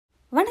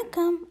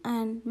வணக்கம்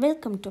and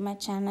welcome to my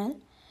channel.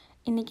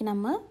 இன்றைக்கி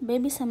நம்ம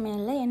பேபி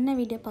சமையலில் என்ன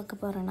வீடியோ பார்க்க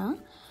போகிறோன்னா,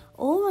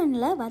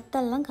 ஓவனில்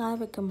வத்தல்லாம் காய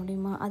வைக்க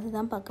முடியுமா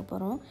அதுதான் பார்க்க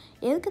போகிறோம்.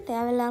 எதுக்கு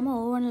தேவையில்லாமல்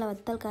ஓவனில்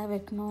வத்தல் காய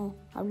வைக்கணும்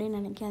அப்படின்னு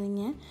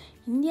நினைக்காதீங்க.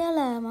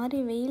 இந்தியாவில்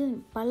மாதிரி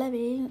பல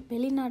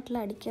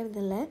வெளிநாட்டில்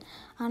அடிக்கிறதில்ல.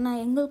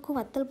 ஆனால் எங்களுக்கும்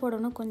வத்தல்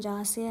போடணும் கொஞ்சம்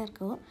ஆசையாக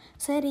இருக்கும்.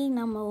 சரி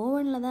நம்ம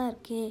ஓவனில் தான்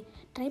இருக்கே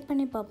ட்ரை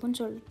பண்ணி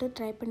பார்ப்போம்னு சொல்லிட்டு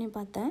ட்ரை பண்ணி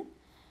பார்த்தேன்.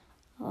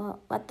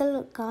 வத்தல்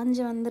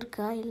காஞ்சி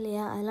வந்திருக்கா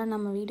இல்லையா அதெல்லாம்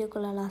நம்ம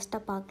வீடியோக்குள்ளே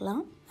லாஸ்ட்டாக பார்க்கலாம்.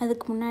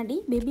 அதுக்கு முன்னாடி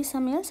பேபி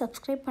சமையல்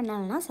சப்ஸ்கிரைப்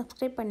பண்ணலைன்னா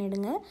சப்ஸ்கிரைப்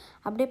பண்ணிவிடுங்க.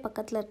 அப்படியே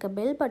பக்கத்தில் இருக்க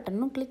பெல்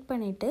பட்டனும் கிளிக்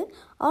பண்ணிவிட்டு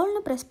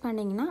ஆல்னு ப்ரெஸ்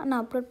பண்ணிங்கன்னா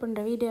நான் அப்லோட்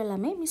பண்ணுற வீடியோ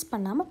எல்லாமே மிஸ்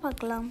பண்ணாமல்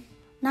பார்க்கலாம்.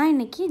 நான்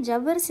இன்றைக்கி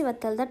ஜவ்வரிசி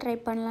வத்தல் தான் ட்ரை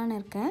பண்ணலான்னு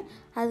இருக்கேன்.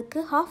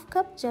 அதுக்கு 1/2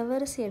 கப்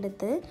ஜவ்வரிசி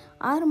எடுத்து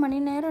 6 மணி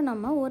நேரம்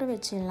நம்ம ஊற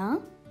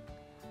வச்சிடலாம்.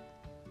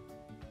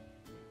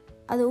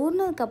 அது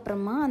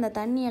ஊறினதுக்கப்புறமா அந்த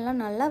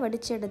தண்ணியெல்லாம் நல்லா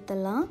வடித்து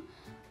எடுத்துடலாம்.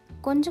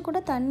 கொஞ்சம் கூட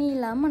தண்ணி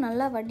இல்லாமல்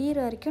நல்லா வடிகிற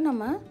வரைக்கும்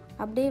நம்ம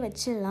அப்படியே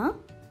வச்சிடலாம்.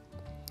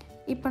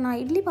 இப்போ நான்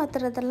இட்லி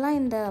பாத்திரத்தெல்லாம்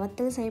இந்த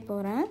வத்தல் செய்ய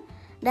போகிறேன்.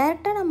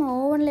 டைரெக்டாக நம்ம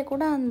ஓவனில்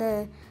கூட அந்த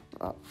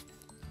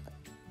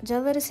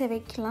ஜவ்வரிசியை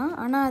வைக்கலாம்.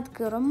 ஆனால்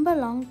அதுக்கு ரொம்ப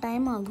லாங்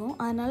டைம் ஆகும்.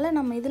 அதனால்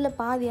நம்ம இதில்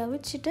பாதி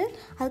அவிச்சிட்டு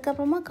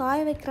அதுக்கப்புறமா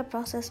காய வைக்கிற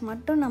ப்ராசஸ்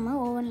மட்டும் நம்ம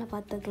ஓவனில்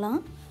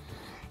பார்த்துக்கலாம்.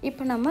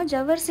 இப்போ நம்ம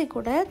ஜவ்வரிசி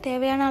கூட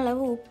தேவையான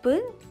அளவு உப்பு,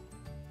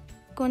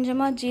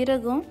 கொஞ்சமாக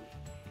ஜீரகம்,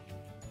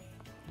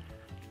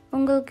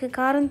 உங்களுக்கு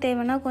காரம்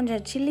தேவைன்னா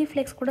கொஞ்சம் சில்லி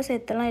ஃப்ளேக்ஸ் கூட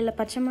சேர்த்துக்கலாம். இல்லை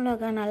பச்சை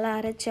மிளகாய் நல்லா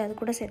அரைச்சி அது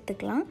கூட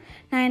சேர்த்துக்கலாம்.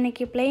 நான்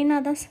இன்றைக்கி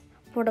ப்ளெயினாக தான்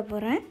போட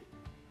போகிறேன்.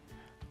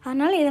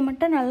 அதனால் இதை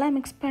மட்டும் நல்லா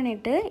மிக்ஸ்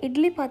பண்ணிவிட்டு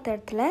இட்லி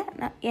பாத்திரத்தில்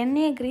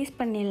எண்ணெயை க்ரீஸ்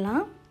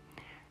பண்ணிடலாம்.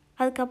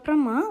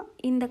 அதுக்கப்புறமா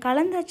இந்த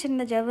கலந்து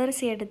வச்சுருந்த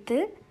ஜவ்வரிசி எடுத்து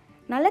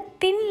நல்லா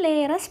தின்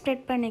லேயராக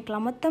ஸ்ப்ரெட்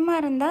பண்ணிக்கலாம்.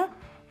 மொத்தமாக இருந்தால்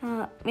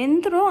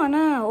வெந்துடும்,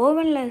 ஆனால்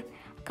ஓவனில்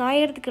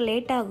காயறதுக்கு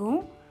லேட்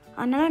ஆகும்.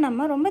 அதனால்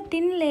நம்ம ரொம்ப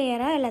தின்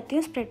லேயராக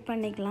எல்லாத்தையும் ஸ்ப்ரெட்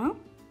பண்ணிக்கலாம்.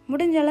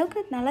 முடிஞ்ச அளவுக்கு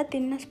நல்லா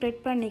தின்னாக ஸ்ப்ரெட்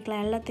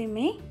பண்ணிக்கலாம்.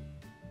 எல்லாத்தையுமே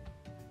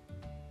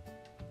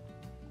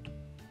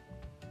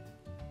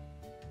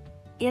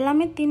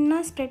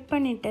தின்னாக ஸ்ப்ரெட்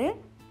பண்ணிவிட்டு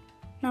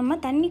நம்ம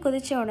தண்ணி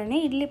கொதித்த உடனே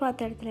இட்லி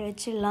பாத்திரத்தில்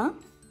வச்சிடலாம்.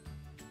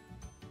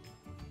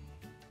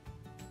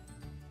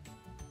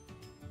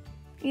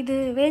 இது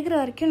வேகிற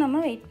வரைக்கும்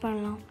நம்ம வெயிட்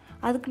பண்ணலாம்.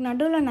 அதுக்கு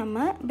நடுவில்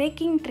நம்ம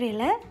பேக்கிங்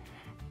ட்ரேயில்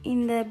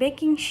இந்த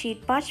பேக்கிங்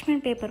ஷீட்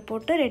பார்ச்மெண்ட் பேப்பர்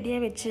போட்டு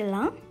ரெடியாக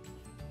வச்சிடலாம்.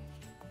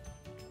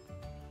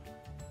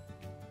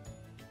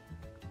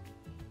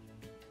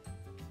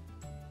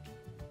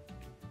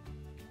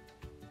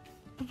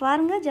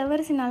 பாருங்கள்,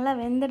 ஜவ்வரிசி நல்லா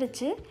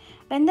வெந்துடுச்சு.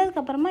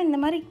 வெந்ததுக்கப்புறமா இந்த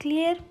மாதிரி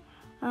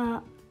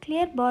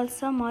கிளியர்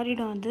பால்ஸாக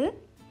மாறிடும்.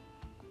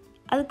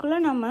 அதுக்குள்ளே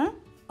நம்ம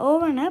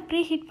ஓவனை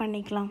ப்ரீஹீட்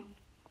பண்ணிக்கலாம்.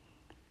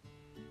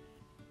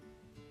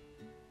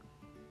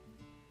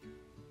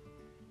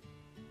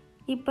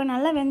 இப்போ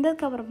நல்லா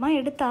வெந்ததுக்கப்புறமா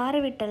எடுத்து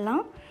ஆற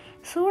விட்டுடலாம்.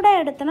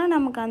 சூடாக எடுத்தோன்னா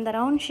நமக்கு அந்த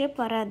ரவுண்ட்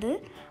ஷேப் வராது.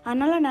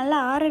 அதனால் நல்லா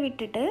ஆற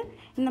விட்டுட்டு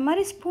இந்த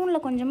மாதிரி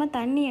ஸ்பூனில் கொஞ்சமாக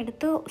தண்ணி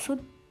எடுத்து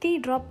சுற்றி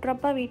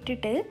ட்ராப்பாக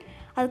விட்டுட்டு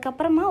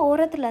அதுக்கப்புறமா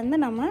ஓரத்துலேருந்து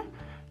நம்ம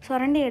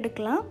சுரண்டி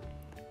எடுக்கலாம்.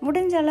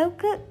 முடிஞ்ச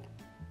அளவுக்கு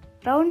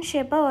ரவுண்ட்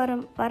ஷேப்பாக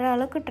வர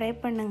அளவுக்கு ட்ரை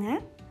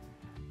பண்ணுங்கள்.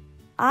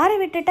 ஆற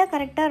விட்டுட்டால்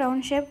கரெக்டாக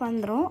ரவுண்ட் ஷேப்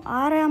வந்துடும்.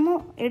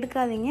 ஆறாமல்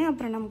எடுக்காதீங்க,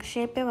 அப்புறம் நமக்கு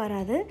ஷேப்பே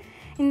வராது.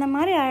 இந்த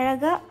மாதிரி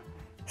அழகாக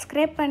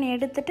ஸ்க்ரேப் பண்ணி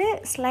எடுத்துகிட்டு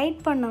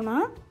ஸ்லைட் பண்ணோன்னா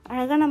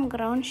அழகாக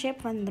நமக்கு ரவுண்ட்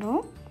ஷேப்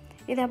வந்துடும்.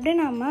 இது அப்படியே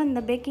நம்ம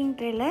இந்த பேக்கிங்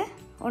ட்ரேயில்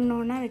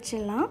ஒன்று ஒன்றா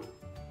வச்சிடலாம்.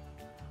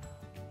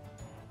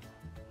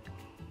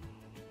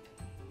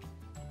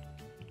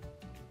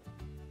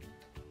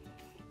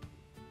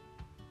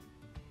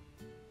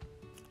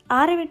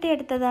 ஆற விட்டு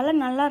எடுத்ததால்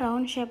நல்லா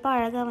ரவுண்ட் ஷேப்பாக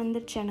அழகாக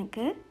வந்துடுச்சு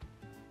எனக்கு.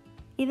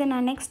 இதை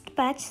நான் நெக்ஸ்ட்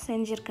பேட்ச்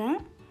செஞ்சுருக்கேன்.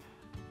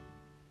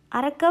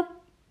 1/2 கப்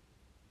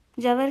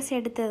ஜவ்வரிசி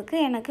எடுத்ததுக்கு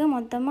எனக்கு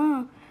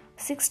மொத்தமாக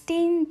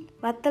 16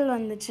 வத்தல்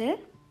வந்துச்சு.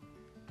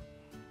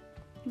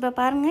 இப்போ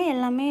பாருங்கள்,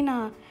 எல்லாமே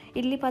நான்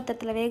இட்லி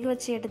பாத்திரத்தில் வேக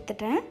வச்சு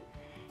எடுத்துட்டேன்.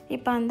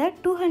 இப்போ அந்த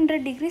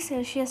 200 டிகிரி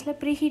செல்சியஸில்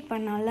ப்ரீஹீட்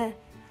பண்ணால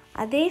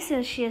அதே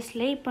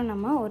செல்சியஸ்லேயே இப்போ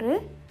நம்ம ஒரு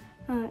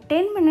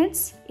 10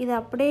 மினிட்ஸ் இதை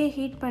அப்படியே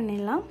ஹீட்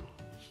பண்ணிடலாம்.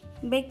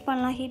 பேக்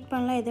பண்ணலாம், ஹீட்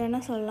பண்ணலாம், எது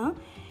வேணால் சொல்லலாம்.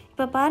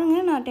 இப்போ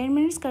பாருங்கள், நான் 10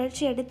 மினிட்ஸ்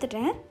கழித்து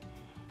எடுத்துட்டேன்.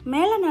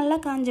 மேலே நல்லா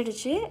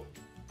காஞ்சிடுச்சு.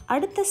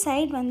 அடுத்த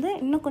சைடு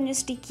இன்னும் கொஞ்சம்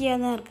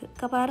ஸ்டிக்கியாக தான்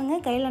இருக்குது.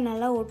 பாருங்கள், கையில்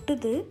நல்லா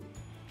ஒட்டுது.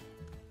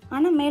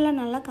 ஆனால் மேலே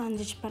நல்லா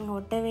காஞ்சிச்சு பாருங்கள்,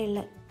 ஒட்டவே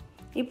இல்லை.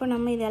 இப்போ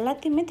நம்ம இது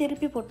எல்லாத்தையுமே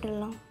திருப்பி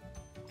போட்டுடலாம்.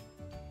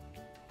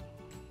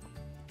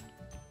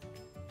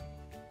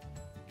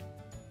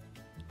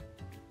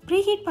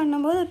 ப்ரீஹீட்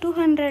பண்ணும்போது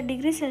 200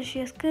 டிகிரி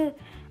செல்சியஸ்க்கு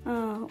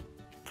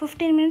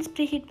 15 மினிட்ஸ்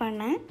ப்ரீஹீட்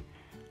பண்ணேன்.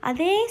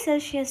 அதே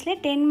செல்சியஸ்லேயே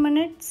 10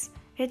 மினிட்ஸ்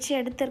வச்சு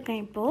எடுத்திருக்கேன்.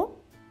 இப்போது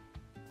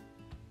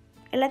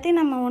எல்லாத்தையும்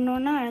நம்ம ஒன்று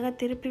ஒன்றா அழகாக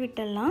திருப்பி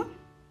விட்டுடலாம்.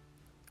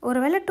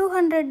 ஒருவேளை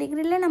 200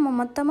 டிகிரியில் நம்ம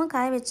மொத்தமாக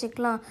காய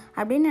வச்சுக்கலாம்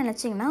அப்படின்னு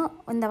நினச்சிங்கன்னா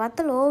இந்த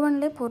வத்தல்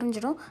ஓவன்லேயே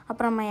பொரிஞ்சிடும்.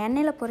 அப்புறம் நம்ம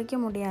எண்ணெயில் பொரிக்க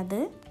முடியாது.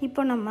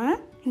 இப்போ நம்ம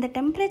இந்த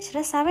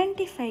டெம்பரேச்சரை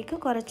 75க்கு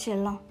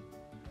குறைச்சிடலாம்.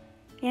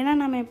 ஏன்னா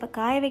நம்ம இப்போ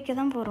காய வைக்க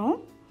தான் போகிறோம்.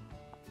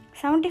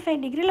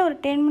 75 டிகிரியில் ஒரு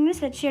 10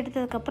 மினிட்ஸ் வச்சு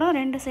எடுத்ததுக்கப்புறம்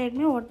 2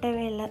 சைடுமே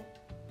ஒட்டவே இல்லை.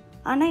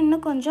 ஆனால்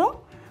இன்னும் கொஞ்சம்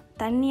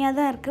தண்ணியாக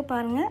தான் இருக்குது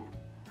பாருங்கள்.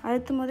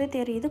 அழுத்தும் போதே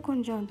தெரியுது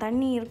கொஞ்சம்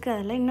தண்ணி இருக்குது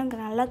அதில், இன்னும்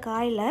நல்லா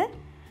காயல.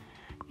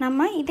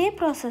 நம்ம இதே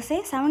ப்ராசஸே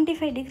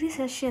 75 டிகிரி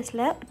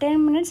செல்சியஸில் 10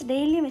 மினிட்ஸ்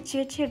டெய்லி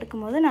வச்சு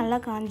எடுக்கும்போது நல்லா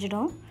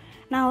காஞ்சிடும்.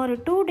 நான் ஒரு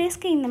 2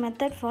 டேஸ்க்கு இந்த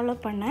மெத்தட் ஃபாலோ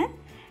பண்ணேன்.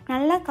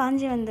 நல்லா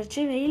காஞ்சி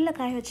வந்துருச்சு, வெயிலில்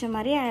காய வச்ச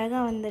மாதிரி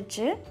அழகாக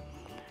வந்துருச்சு.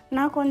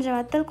 நான் கொஞ்சம்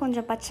வத்தல்,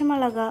 கொஞ்சம் பச்சை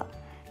மிளகா,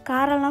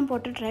 காரெல்லாம்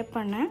போட்டு ட்ரை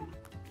பண்ணேன்.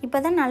 இப்போ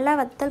தான் நல்லா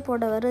வத்தல்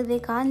போட வருது,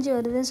 காஞ்சி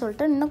வருதுன்னு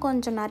சொல்லிட்டு இன்னும்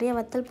கொஞ்சம் நிறைய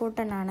வத்தல்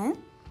போட்டேன். நான்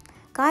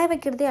காய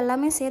வைக்கிறது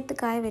எல்லாமே சேர்த்து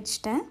காய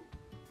வச்சிட்டேன்.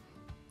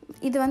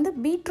 இது வந்து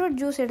பீட்ரூட்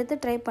ஜூஸ் எடுத்து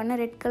ட்ரை பண்ணேன்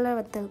ரெட் கலர்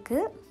வத்தலுக்கு.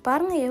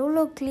 பாருங்கள்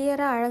எவ்வளோ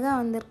கிளியராக அழகாக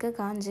வந்திருக்கு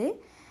காஞ்சி.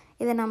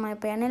 இதை நம்ம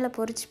இப்போ எண்ணெயில்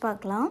பொரித்து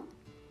பார்க்கலாம்.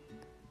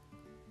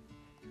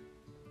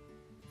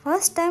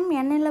 ஃபர்ஸ்ட் டைம்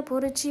எண்ணெயில்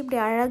பொரித்து இப்படி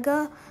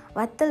அழகாக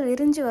வத்தல்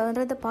விரிஞ்சு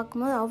வர்றதை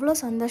பார்க்கும்போது அவ்வளோ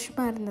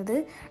சந்தோஷமாக இருந்தது.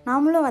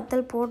 நாமளும்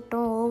வத்தல்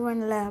போட்டோம்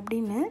ஓவனில்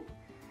அப்படின்னு.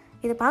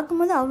 இதை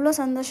பார்க்கும்போது அவ்வளோ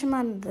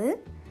சந்தோஷமாக இருந்தது.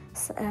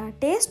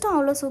 டேஸ்ட்டும்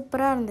அவ்வளோ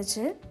சூப்பராக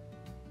இருந்துச்சு.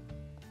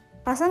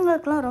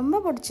 பசங்களுக்கெலாம் ரொம்ப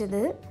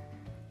பிடிச்சிது.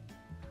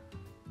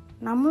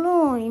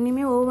 நம்மளும்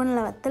இனிமேல்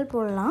ஓவனில் வத்தல்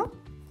போடலாம்.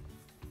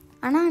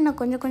 ஆனால் இன்னும்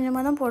கொஞ்சம்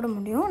கொஞ்சமாக தான் போட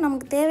முடியும்.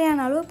 நமக்கு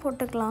தேவையான அளவு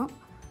போட்டுக்கலாம்.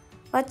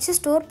 வச்சு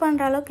ஸ்டோர்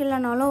பண்ணுற அளவுக்கு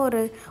இல்லைனாலும்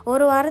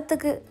ஒரு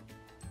வாரத்துக்கு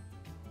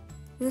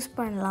யூஸ்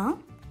பண்ணலாம்.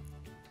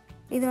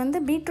 இது வந்து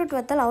பீட்ரூட்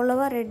வத்தல்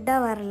அவ்வளோவா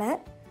ரெட்டாக வரல,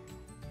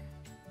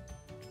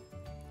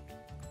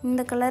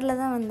 இந்த கலரில்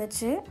தான்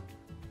வந்துச்சு.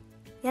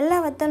 எல்லா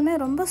வத்தலுமே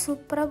ரொம்ப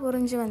சூப்பராக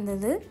பொரிஞ்சு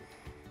வந்தது.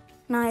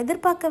 நான்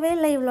எதிர்பார்க்கவே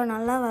இல்லை இவ்வளோ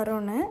நல்லா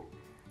வரும்னு.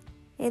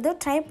 ஏதோ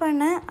ட்ரை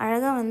பண்ண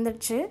அழகாக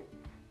வந்துடுச்சு.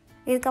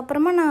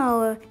 இதுக்கப்புறமா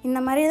நான் இந்த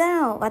மாதிரி தான்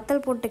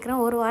வத்தல்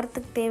போட்டுக்கிறேன் ஒரு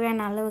வாரத்துக்கு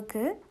தேவையான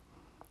அளவுக்கு.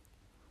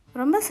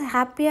 ரொம்ப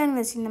ஹாப்பியாக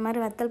இருந்துச்சு இந்த மாதிரி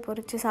வத்தல்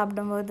பொரித்து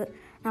சாப்பிடும்போது.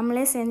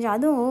 நம்மளே செஞ்சு,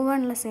 அதுவும்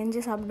ஓவனில் செஞ்சு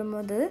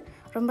சாப்பிடும்போது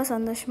ரொம்ப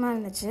சந்தோஷமாக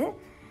இருந்துச்சு.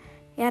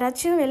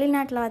 யாராச்சும்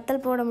வெளிநாட்டில்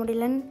வத்தல் போட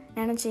முடியலன்னு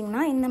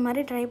நினச்சிங்கன்னா இந்த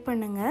மாதிரி ட்ரை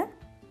பண்ணுங்கள்.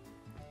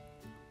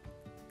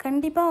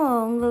 கண்டிப்பாக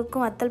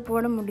உங்களுக்கும் வத்தல்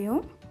போட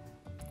முடியும்.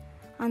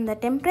 அந்த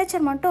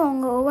டெம்ப்ரேச்சர் மட்டும்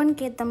உங்கள்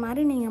ஓவனுக்கு ஏற்ற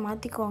மாதிரி நீங்கள்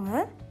மாற்றிக்கோங்க.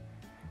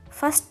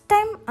 ஃபஸ்ட்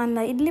டைம் அந்த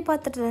இட்லி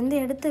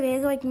பாத்திரத்துலேருந்து எடுத்து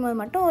வேக வைக்கும்போது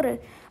மட்டும் ஒரு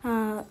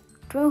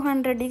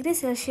 200 டிகிரி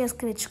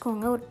செல்சியஸ்க்கு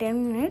வச்சுக்கோங்க ஒரு 10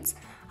 மினிட்ஸ்.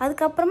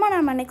 அதுக்கப்புறமா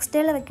நம்ம நெக்ஸ்ட்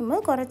டேயில்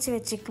வைக்கும்போது குறைச்சி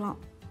வச்சுக்கலாம்.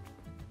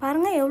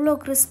 பாருங்கள் எவ்வளோ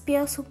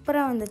கிறிஸ்பியாக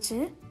சூப்பராக வந்துச்சு.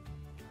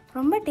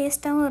 ரொம்ப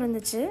டேஸ்ட்டாகவும்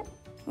இருந்துச்சு.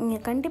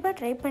 நீங்கள் கண்டிப்பாக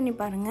ட்ரை பண்ணி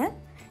பாருங்கள்.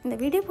 இந்த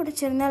வீடியோ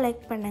பிடிச்சிருந்தால்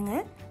லைக்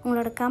பண்ணுங்கள்,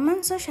 உங்களோட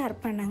கமெண்ட்ஸும் ஷேர்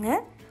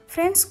பண்ணுங்கள்,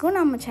 ஃப்ரெண்ட்ஸ்க்கும்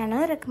நம்ம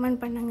சேனலை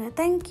ரெக்கமெண்ட் பண்ணுங்கள்.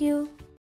 தேங்க்யூ.